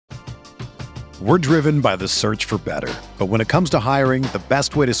We're driven by the search for better. But when it comes to hiring, the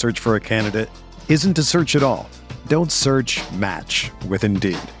best way to search for a candidate isn't to search at all. Don't search, match with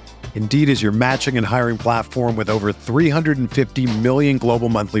Indeed. Indeed is your matching and hiring platform with over 350 million global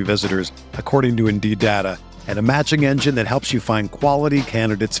monthly visitors, according to Indeed data, and a matching engine that helps you find quality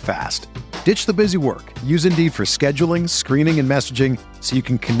candidates fast. Ditch the busy work. Use Indeed for scheduling, screening, and messaging so you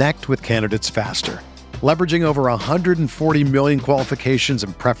can connect with candidates faster. Leveraging over 140 million qualifications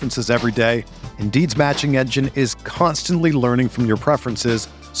and preferences every day, Indeed's matching engine is constantly learning from your preferences,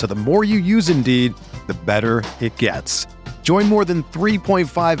 so the more you use Indeed, the better it gets. Join more than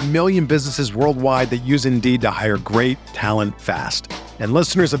 3.5 million businesses worldwide that use Indeed to hire great talent fast. And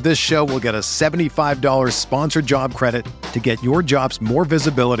listeners of this show will get a $75 sponsored job credit to get your jobs more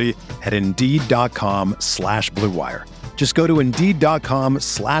visibility at Indeed.com/Blue Wire. Just go to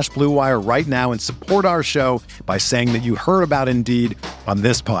Indeed.com/Blue Wire right now and support our show by saying that you heard about Indeed on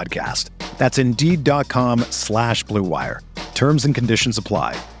this podcast. That's Indeed.com/Blue Wire. Terms and conditions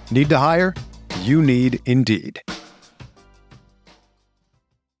apply. Need to hire? You need Indeed.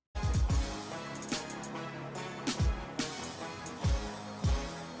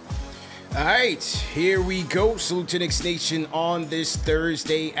 All right, here we go. Salute to Knicks Nation on this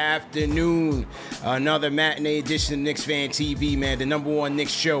Thursday afternoon. Another matinee edition of Knicks Fan TV, man. The number one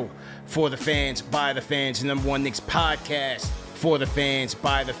Knicks show for the fans, by the fans. The number one Knicks podcast for the fans,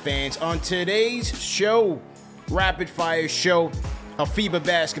 by the fans. On today's show, rapid fire show, a FIBA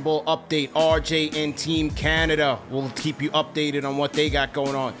basketball update. RJ and Team Canada will keep you updated on what they got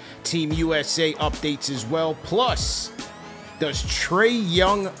going on. Team USA updates as well. Plus, does Trae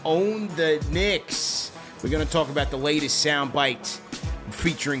Young own the Knicks? We're going to talk about the latest soundbite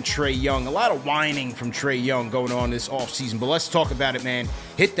featuring Trae Young. A lot of whining from Trae Young going on this offseason, but let's talk about it, man.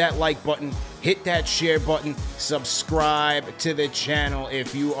 Hit that like button, hit that share button, subscribe to the channel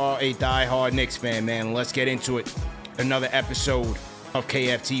if you are a diehard Knicks fan, man. Let's get into it. Another episode of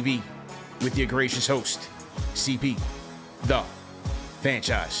KFTV with your gracious host, CP, the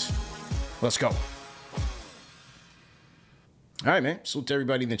franchise. Let's go. All right, man. Salute to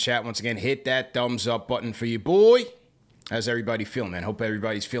everybody in the chat. Once again, hit that thumbs up button for you, boy. How's everybody feeling, man? Hope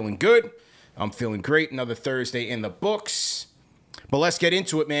everybody's feeling good. I'm feeling great. Another Thursday in the books. But let's get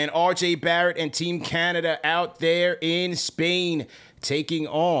into it, man. RJ Barrett and Team Canada out there in Spain taking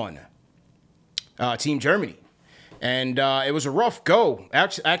on Team Germany. And it was a rough go.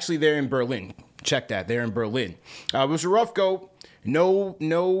 Actually, they're in Berlin. Check that. They're in Berlin. It was a rough go. No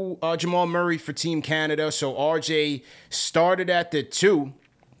Jamal Murray for Team Canada, so RJ started at the 2.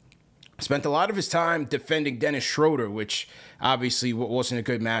 Spent a lot of his time defending Dennis Schroeder, which obviously wasn't a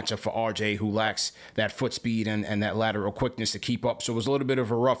good matchup for RJ, who lacks that foot speed and that lateral quickness to keep up. So it was a little bit of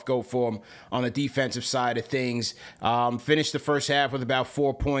a rough go for him on the defensive side of things. Finished the first half with about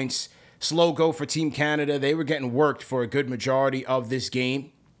 4 points. Slow go for Team Canada. They were getting worked for a good majority of this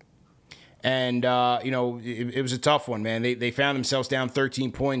game. And, it was a tough one, man. They found themselves down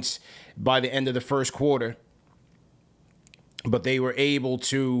 13 points by the end of the first quarter. But they were able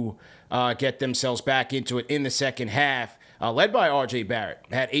to get themselves back into it in the second half, led by RJ Barrett.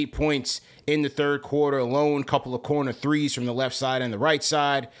 Had 8 points in the third quarter alone, couple of corner threes from the left side and the right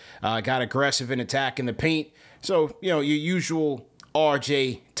side. Got aggressive in attack in the paint. So, your usual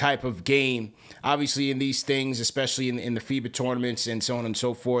RJ type of game. Obviously, in these things, especially in the FIBA tournaments and so on and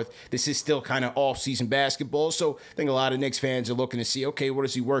so forth, this is still kind of off-season basketball. So I think a lot of Knicks fans are looking to see, okay, what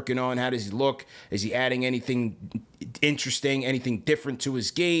is he working on? How does he look? Is he adding anything interesting, anything different to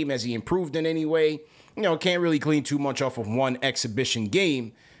his game? Has he improved in any way? Can't really glean too much off of one exhibition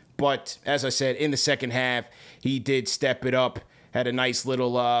game. But as I said, in the second half, he did step it up. Had a nice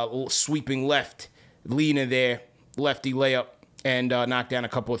little sweeping left leaner there, lefty layup, and knocked down a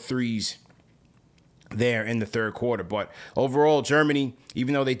couple of threes there in the third quarter. But overall, Germany,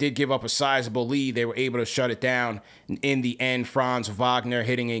 even though they did give up a sizable lead, they were able to shut it down. In the end, Franz Wagner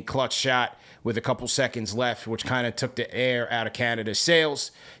hitting a clutch shot with a couple seconds left, which kind of took the air out of Canada's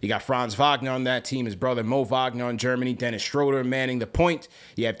sails. You got Franz Wagner on that team, his brother Mo Wagner on Germany, Dennis Schroeder manning the point.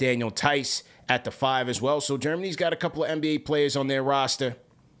 You have Daniel Tice at the 5 as well. So Germany's got a couple of NBA players on their roster.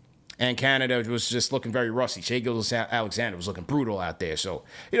 And Canada was just looking very rusty. Shai Gilgeous-Alexander was looking brutal out there. So,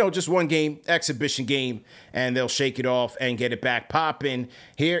 just one game, exhibition game, and they'll shake it off and get it back popping.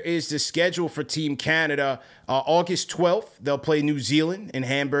 Here is the schedule for Team Canada. August 12th, they'll play New Zealand in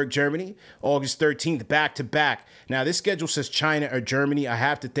Hamburg, Germany. August 13th, back-to-back. Now, this schedule says China or Germany. I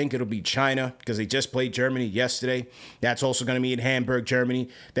have to think it'll be China because they just played Germany yesterday. That's also going to be in Hamburg, Germany.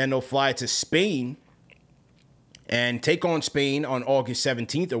 Then they'll fly to Spain and take on Spain on August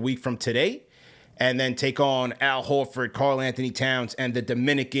 17th, a week from today. and then take on Al Horford, Karl Anthony Towns, and the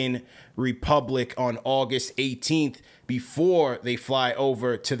Dominican Republic on August 18th before they fly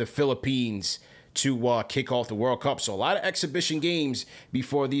over to the Philippines to kick off the World Cup. So a lot of exhibition games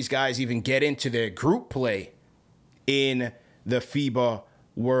before these guys even get into their group play in the FIBA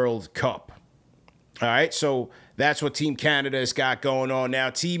World Cup. All right, so that's what Team Canada has got going on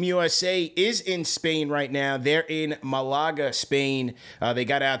now. Team USA is in Spain right now. They're in Malaga, Spain. They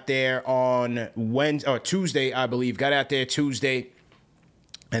got out there on Tuesday, I believe. Got out there Tuesday,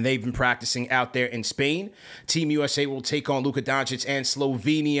 and they've been practicing out there in Spain. Team USA will take on Luka Doncic and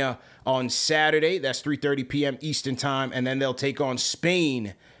Slovenia on Saturday. That's 3:30 p.m. Eastern time, and then they'll take on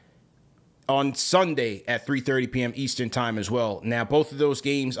Spain on Sunday at 3:30 p.m. Eastern time as well. Now, both of those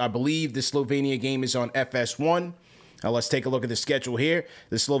games, I believe the Slovenia game is on FS1. Let's take a look at the schedule here.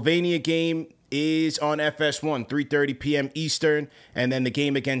 The Slovenia game is on FS1, 3:30 p.m. Eastern, and then the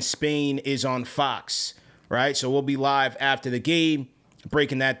game against Spain is on Fox, right? So we'll be live after the game,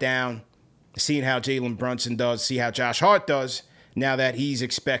 breaking that down, seeing how Jalen Brunson does, see how Josh Hart does now that he's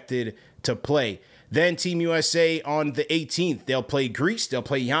expected to play. Then Team USA on the 18th, they'll play Greece, they'll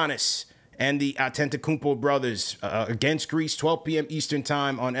play Giannis and the Antetokounmpo brothers against Greece, 12 p.m. Eastern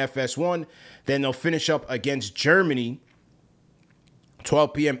time on FS1. Then they'll finish up against Germany,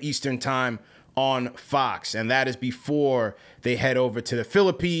 12 p.m. Eastern time on Fox. And that is before they head over to the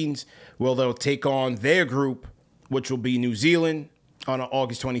Philippines, where they'll take on their group, which will be New Zealand on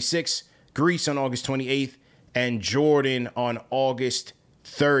August 26th, Greece on August 28th, and Jordan on August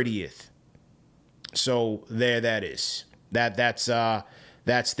 30th. So there that is. That's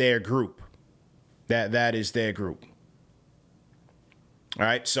their group. That is their group. All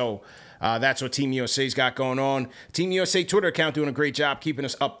right, so that's what Team USA's got going on. Team USA Twitter account doing a great job keeping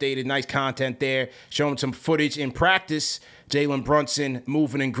us updated. Nice content there, showing some footage in practice. Jalen Brunson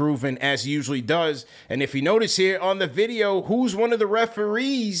moving and grooving as he usually does. And if you notice here on the video, who's one of the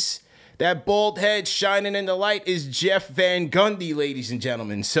referees? That bald head shining in the light is Jeff Van Gundy, ladies and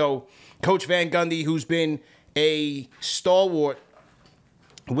gentlemen. So Coach Van Gundy, who's been a stalwart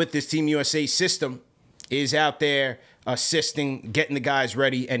with this Team USA system, is out there assisting, getting the guys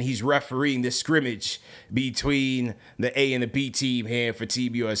ready, and he's refereeing this scrimmage between the A and the B team here for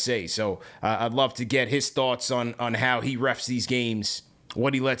Team USA. So I'd love to get his thoughts on how he refs these games,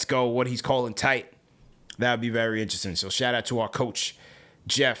 what he lets go, what he's calling tight. That would be very interesting. So shout out to our coach,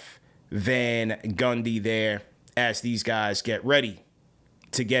 Jeff Van Gundy, there as these guys get ready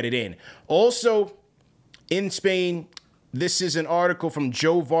to get it in. Also in Spain, this is an article from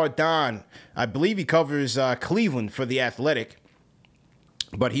Joe Vardon. I believe he covers Cleveland for The Athletic.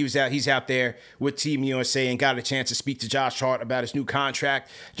 But he's out there with Team USA and got a chance to speak to Josh Hart about his new contract.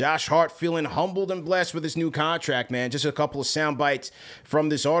 Josh Hart feeling humbled and blessed with his new contract, man. Just a couple of sound bites from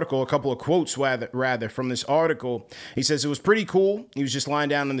this article, a couple of quotes rather from this article. He says it was pretty cool. He was just lying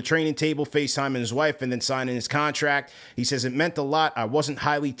down on the training table, FaceTiming his wife, and then signing his contract. He says it meant a lot. I wasn't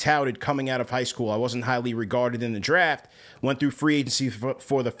highly touted coming out of high school. I wasn't highly regarded in the draft. Went through free agency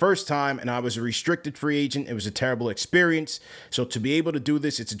for the first time, and I was a restricted free agent. It was a terrible experience. So to be able to do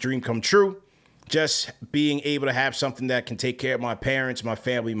this, it's a dream come true. Just being able to have something that can take care of my parents, my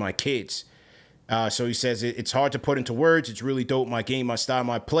family, my kids. So he says it's hard to put into words. It's really dope. My game, my style,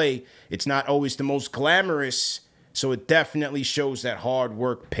 my play. It's not always the most glamorous, so it definitely shows that hard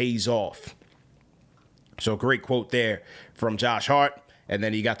work pays off. So great quote there from Josh Hart. And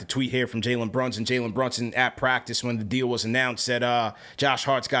then you got the tweet here from Jalen Brunson. Jalen Brunson at practice when the deal was announced said, Josh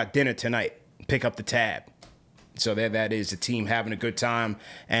Hart's got dinner tonight. Pick up the tab. So there that is, the team having a good time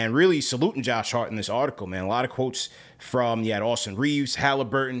and really saluting Josh Hart in this article, man. A lot of quotes from, you had Austin Reeves,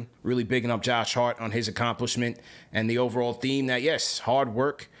 Halliburton, really bigging up Josh Hart on his accomplishment and the overall theme that, yes, hard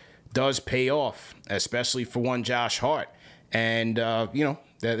work does pay off, especially for one Josh Hart. And,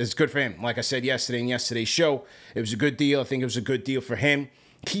 that is good for him. Like I said yesterday in yesterday's show, it was a good deal. I think it was a good deal for him.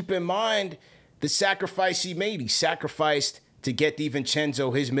 Keep in mind the sacrifice he made. He sacrificed to get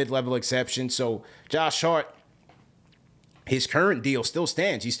DiVincenzo his mid-level exception. So Josh Hart, his current deal still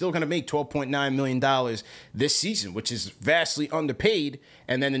stands. He's still going to make $12.9 million this season, which is vastly underpaid.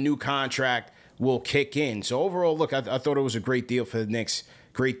 And then the new contract will kick in. So overall, look, I thought it was a great deal for the Knicks.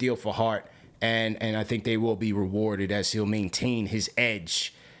 Great deal for Hart. And I think they will be rewarded as he'll maintain his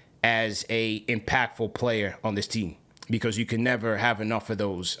edge as a impactful player on this team, because you can never have enough of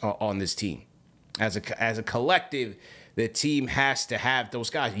those on this team. As a collective, the team has to have those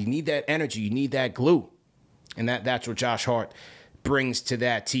guys. You need that energy. You need that glue. And that's what Josh Hart brings to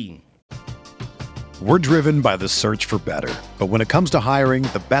that team. We're driven by the search for better. But when it comes to hiring,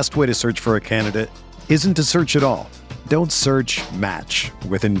 the best way to search for a candidate isn't to search at all. Don't search, match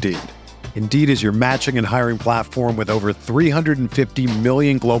with Indeed. Indeed is your matching and hiring platform with over 350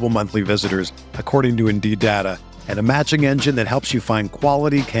 million global monthly visitors, according to Indeed data, and a matching engine that helps you find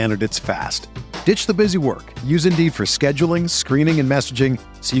quality candidates fast. Ditch the busy work. Use Indeed for scheduling, screening, and messaging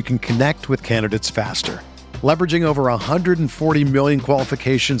so you can connect with candidates faster. Leveraging over 140 million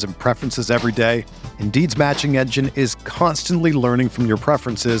qualifications and preferences every day, Indeed's matching engine is constantly learning from your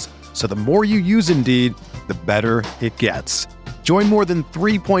preferences, so the more you use Indeed, the better it gets. Join more than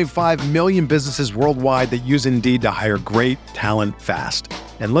 3.5 million businesses worldwide that use Indeed to hire great talent fast.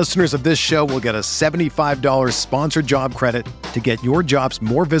 And listeners of this show will get a $75 sponsored job credit to get your jobs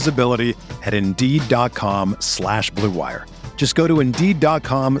more visibility at Indeed.com/Blue Wire. Just go to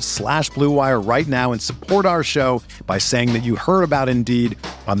Indeed.com/Blue Wire right now and support our show by saying that you heard about Indeed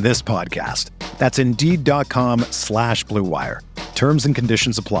on this podcast. That's Indeed.com/Blue Wire. Terms and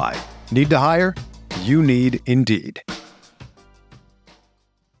conditions apply. Need to hire? You need Indeed.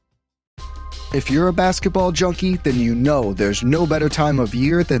 If you're a basketball junkie, then you know there's no better time of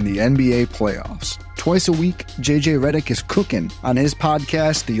year than the NBA playoffs. Twice a week, JJ Redick is cooking on his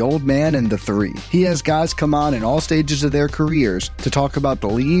podcast, The Old Man and the Three. He has guys come on in all stages of their careers to talk about the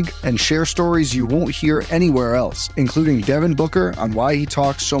league and share stories you won't hear anywhere else, including Devin Booker on why he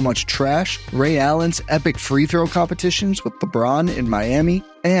talks so much trash, Ray Allen's epic free throw competitions with LeBron in Miami,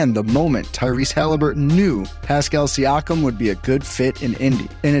 and the moment Tyrese Halliburton knew Pascal Siakam would be a good fit in Indy.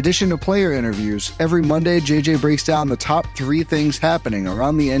 In addition to player interviews, every Monday JJ breaks down the top 3 things happening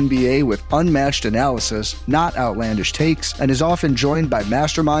around the NBA with unmatched analysis, not outlandish takes, and is often joined by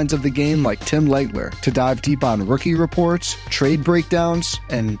masterminds of the game like Tim Legler to dive deep on rookie reports, trade breakdowns,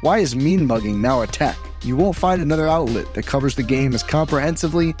 and why is mean mugging now a tech? You won't find another outlet that covers the game as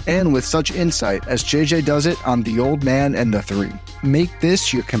comprehensively and with such insight as JJ does it on The Old Man and the Three. Make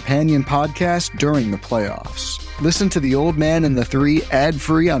this your companion podcast during the playoffs. Listen to The Old Man and the Three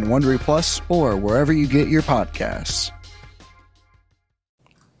ad-free on Wondery Plus or wherever you get your podcasts.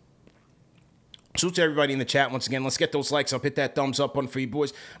 Salute to everybody in the chat once again. Let's get those likes up. Hit that thumbs up on for you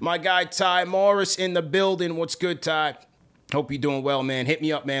boys. My guy Ty Morris in the building. What's good, Ty? Hope you're doing well, man. Hit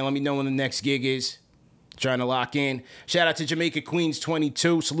me up, man. Let me know when the next gig is. Trying to lock in. Shout out to Jamaica Queens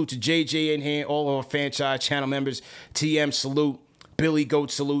 22. Salute to JJ in here. All of our franchise channel members. TM salute. Billy Goat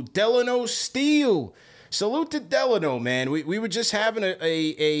salute. Delano Steele. Salute to Delano, man. We were just having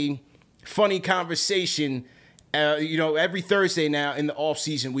a funny conversation. Every Thursday now in the off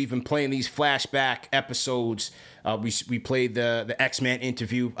season, we've been playing these flashback episodes. We played the X-Men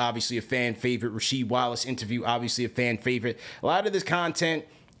interview, obviously a fan favorite. Rasheed Wallace interview, obviously a fan favorite. A lot of this content,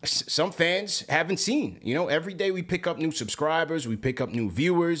 some fans haven't seen. Every day we pick up new subscribers, we pick up new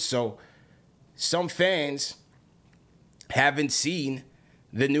viewers. So some fans haven't seen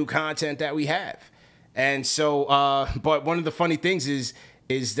the new content that we have. And so, but one of the funny things is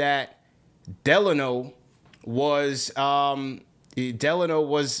that Delano was once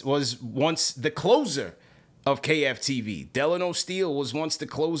the closer of KFTV. Delano Steele was once the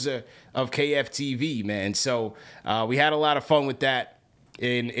closer of KFTV, man. So we had a lot of fun with that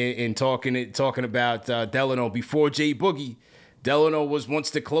in talking about Delano before Jay Boogie. Delano was once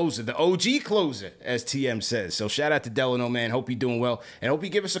the closer, the OG closer, as TM says. So shout out to Delano, man. Hope you're doing well. And hope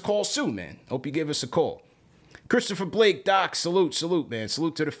you give us a call soon, man. Hope you give us a call. Christopher Blake, Doc, salute, man.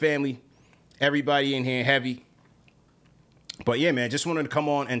 Salute to the family. Everybody in here heavy. But yeah, man, just wanted to come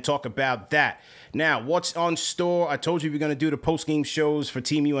on and talk about that. Now, what's on store? I told you we're going to do the post-game shows for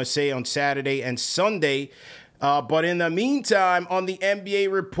Team USA on Saturday and Sunday. But in the meantime, on the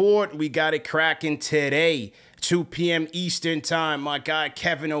NBA report, we got it cracking today. 2 p.m. Eastern time. My guy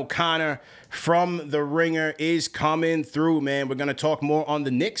Kevin O'Connor from The Ringer is coming through, man. We're going to talk more on the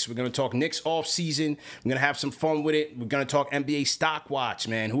Knicks. We're going to talk Knicks off season. We're going to have some fun with it. We're going to talk NBA stock watch,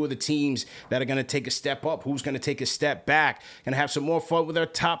 man. Who are the teams that are going to take a step up? Who's going to take a step back? Going to have some more fun with our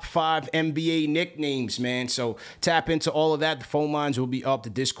top 5 NBA nicknames, man. So tap into all of that. The phone lines will be up.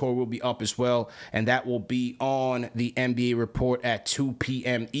 The Discord will be up as well. And that will be on the NBA report at 2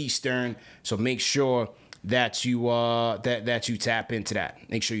 p.m. Eastern. So make sure that you that you tap into that.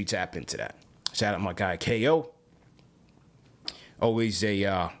 Make sure you tap into that. Shout out my guy KO. Always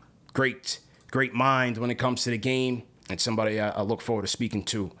a great mind when it comes to the game, and somebody I look forward to speaking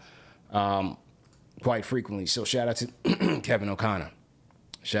to quite frequently. So shout out to Kevin O'Connor.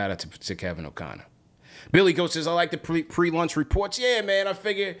 Shout out to Kevin O'Connor. Billy Goat says, I like the pre-lunch reports. Yeah, man, I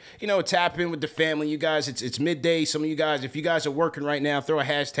figure, tap in with the family. You guys, it's midday. Some of you guys, if you guys are working right now, throw a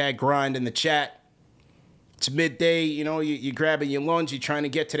hashtag grind in the chat. It's midday, you're grabbing your lunch, you're trying to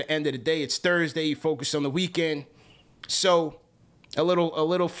get to the end of the day. It's Thursday, you focus on the weekend. So a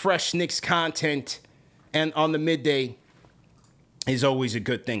little fresh Knicks content and on the midday is always a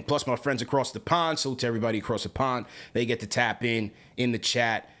good thing. Plus, my friends across the pond, salute to everybody across the pond. They get to tap in the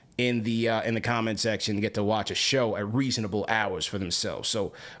chat, in the comment section, get to watch a show at reasonable hours for themselves.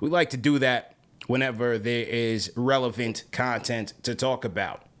 So we like to do that whenever there is relevant content to talk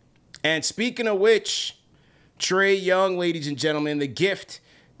about. And speaking of which, Trae Young, ladies and gentlemen, the gift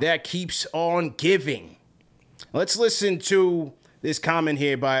that keeps on giving. Let's listen to this comment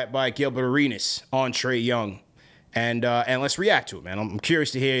here by Gilbert Arenas on Trae Young. And let's react to it, man. I'm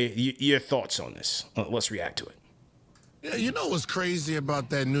curious to hear your thoughts on this. Let's react to it. Yeah, you know what's crazy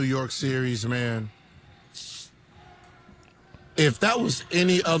about that New York series, man? If that was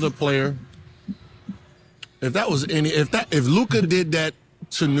any other player, if Luka did that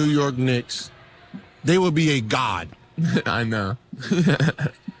to New York Knicks, they would be a god. I know.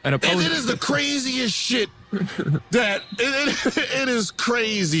 And it is the craziest shit that it is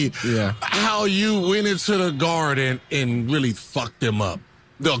crazy how you went into the Garden and really fucked them up.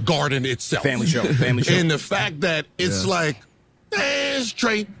 The Garden itself. Family show. And the fact that it's like, it's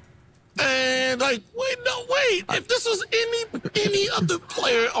Trae. And like, wait. If this was any other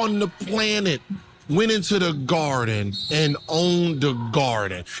player on the planet went into the Garden and owned the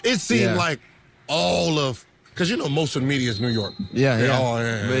Garden, it seemed like all of, because you know most of the media is New York.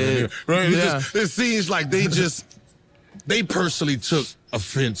 Right? It seems like they personally took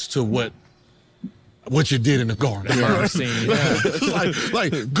offense to what you did in the Garden.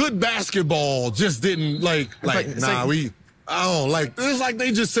 Like good basketball just didn't I don't like. It's like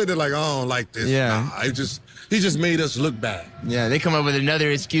they just said it like, I don't like this. Yeah. He just made us look bad. Yeah, they come up with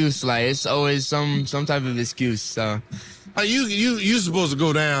another excuse. Like it's always some type of excuse. So you supposed to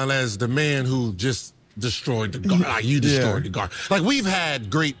go down as the man who just destroyed the Garden. Like you destroyed the Garden. Like we've had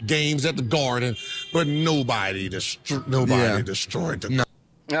great games at the Garden, but nobody destroyed the Garden.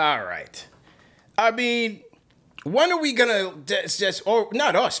 All right. I mean, when are we gonna just, or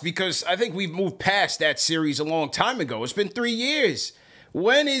not us, because I think we've moved past that series a long time ago. It's been 3 years.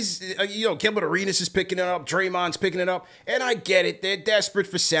 When is, Gilbert Arenas is picking it up, Draymond's picking it up, and I get it. They're desperate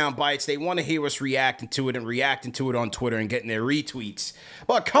for sound bites. They want to hear us reacting to it on Twitter and getting their retweets.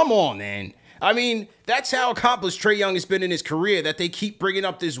 But come on, man. I mean, that's how accomplished Trae Young has been in his career, that they keep bringing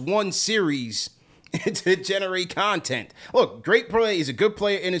up this one series to generate content. Look, great player. He's a good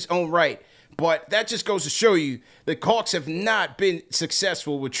player in his own right. But that just goes to show you the Hawks have not been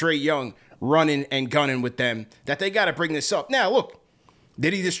successful with Trae Young running and gunning with them, that they got to bring this up. Now, look,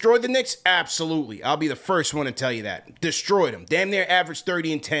 did he destroy the Knicks? Absolutely. I'll be the first one to tell you that. Destroyed them. Damn near averaged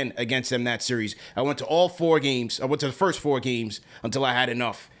 30 and 10 against them that series. I went to all 4 games. I went to the first 4 games until I had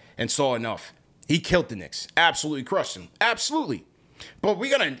enough and saw enough. He killed the Knicks. Absolutely crushed them. Absolutely. But we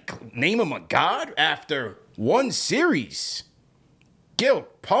got to name him a god after one series. Gil,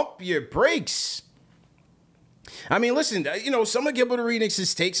 pump your brakes. I mean, listen, some of Gilbert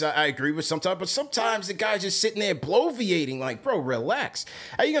Arenas' takes I agree with sometimes, but sometimes the guy's just sitting there bloviating like, bro, relax.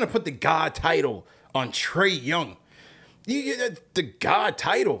 How are you going to put the God title on Trae Young? The God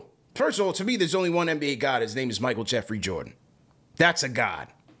title. First of all, to me, there's only one NBA God. His name is Michael Jeffrey Jordan. That's a God.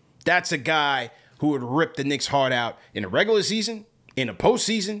 That's a guy who would rip the Knicks' heart out in the regular season, in the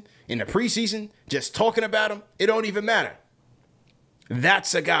postseason, in the preseason. Just talking about him, it don't even matter.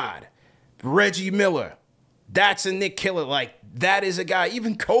 That's a God. Reggie Miller. That's a Knick killer. Like, that is a guy.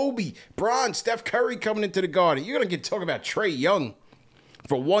 Even Kobe, Bron, Steph Curry coming into the Garden. You're going to get talking about Trae Young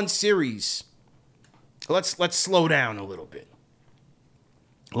for one series. Let's slow down a little bit.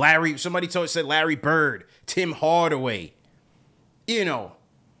 Somebody said Larry Bird, Tim Hardaway.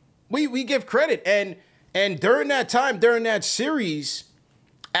 We give credit. And during that time, during that series,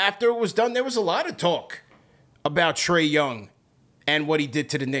 after it was done, there was a lot of talk about Trae Young and what he did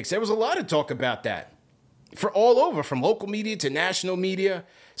to the Knicks. There was a lot of talk about that. For all over, from local media to national media.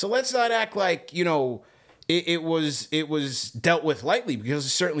 So let's not act like, it was dealt with lightly, because it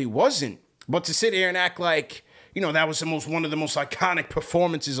certainly wasn't. But to sit here and act like, that was one of the most iconic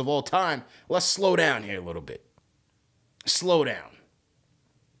performances of all time, let's slow down here a little bit. Slow down.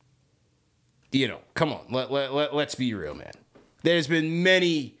 Come on, let's be real, man. There's been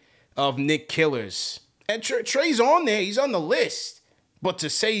many of Knick killers. And Trae's on there. He's on the list. But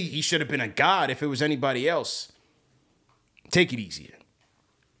to say he should have been a god if it was anybody else, take it easy.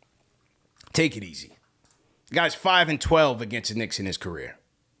 Take it easy. The guy's 5-12 against the Knicks in his career.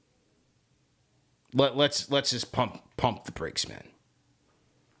 Let's just pump the brakes, man.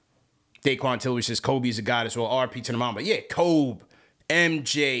 Daquan Tillery says Kobe's a god as well. RP to the mama. Yeah, Kobe,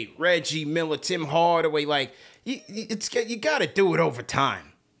 MJ, Reggie Miller, Tim Hardaway. Like, you got to do it over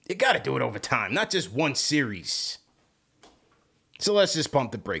time. You got to do it over time, not just one series. So let's just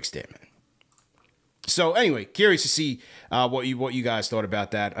pump the brakes there, man. So anyway, curious to see what you guys thought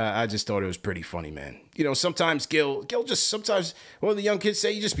about that. I just thought it was pretty funny, man. You know, sometimes Gil just sometimes what the young kids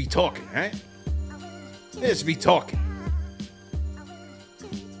say, you just be talking, right? You just be talking.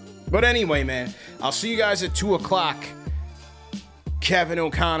 But anyway, man, I'll see you guys at 2:00. Kevin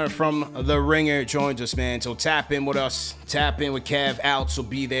O'Connor from The Ringer joins us, man. So tap in with us. Tap in with Kev. Alex will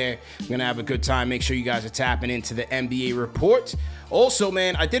be there. We're going to have a good time. Make sure you guys are tapping into the NBA report. Also,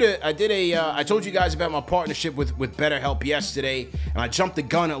 man, I told you guys about my partnership with BetterHelp yesterday, and I jumped the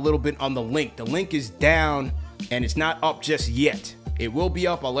gun a little bit on the link. The link is down, and it's not up just yet. It will be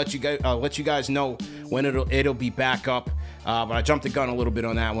up. I'll let you guys know when it'll be back up. But I jumped the gun a little bit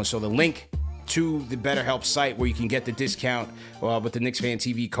on that one. So the link to the BetterHelp site where you can get the discount with the Knicks Fan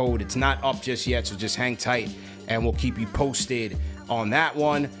TV code, it's not up just yet, so just hang tight, and we'll keep you posted on that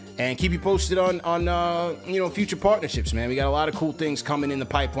one, and keep you posted on future partnerships, man. We got a lot of cool things coming in the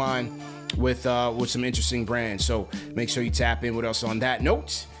pipeline with some interesting brands, so make sure you tap in with us on that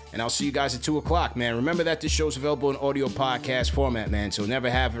note. And I'll see you guys at 2:00, man. Remember that this show's available in audio podcast format, man, so never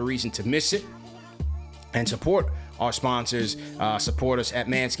have a reason to miss it. And support our sponsors. Support us at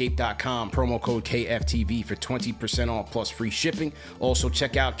manscaped.com. Promo code KFTV for 20% off plus free shipping. Also,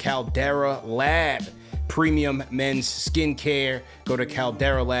 check out Caldera Lab, premium men's skincare. Go to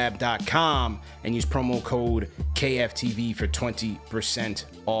calderalab.com and use promo code KFTV for 20%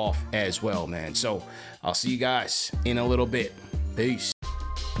 off as well, man. So I'll see you guys in a little bit. Peace.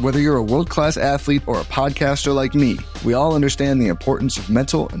 Whether you're a world-class athlete or a podcaster like me, we all understand the importance of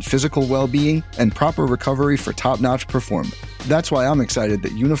mental and physical well-being and proper recovery for top-notch performance. That's why I'm excited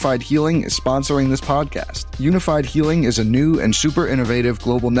that Unified Healing is sponsoring this podcast. Unified Healing is a new and super innovative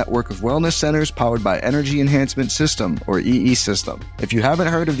global network of wellness centers powered by Energy Enhancement System, or EE System. If you haven't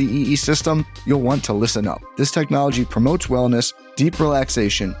heard of the EE System, you'll want to listen up. This technology promotes wellness, deep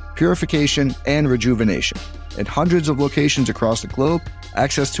relaxation, purification, and rejuvenation. In hundreds of locations across the globe,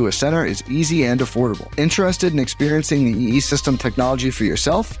 access to a center is easy and affordable. Interested in experiencing the EE System technology for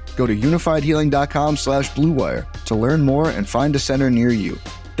yourself? Go to unifydhealing.com/bluewire to learn more and find a center near you.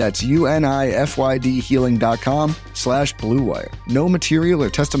 That's unifydhealing.com/bluewire. No material or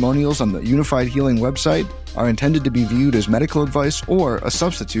testimonials on the Unified Healing website are intended to be viewed as medical advice or a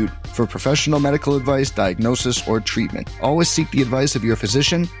substitute for professional medical advice, diagnosis, or treatment. Always seek the advice of your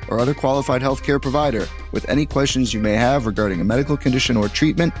physician or other qualified healthcare provider with any questions you may have regarding a medical condition or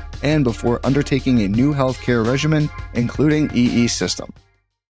treatment, and before undertaking a new healthcare regimen, including EE System.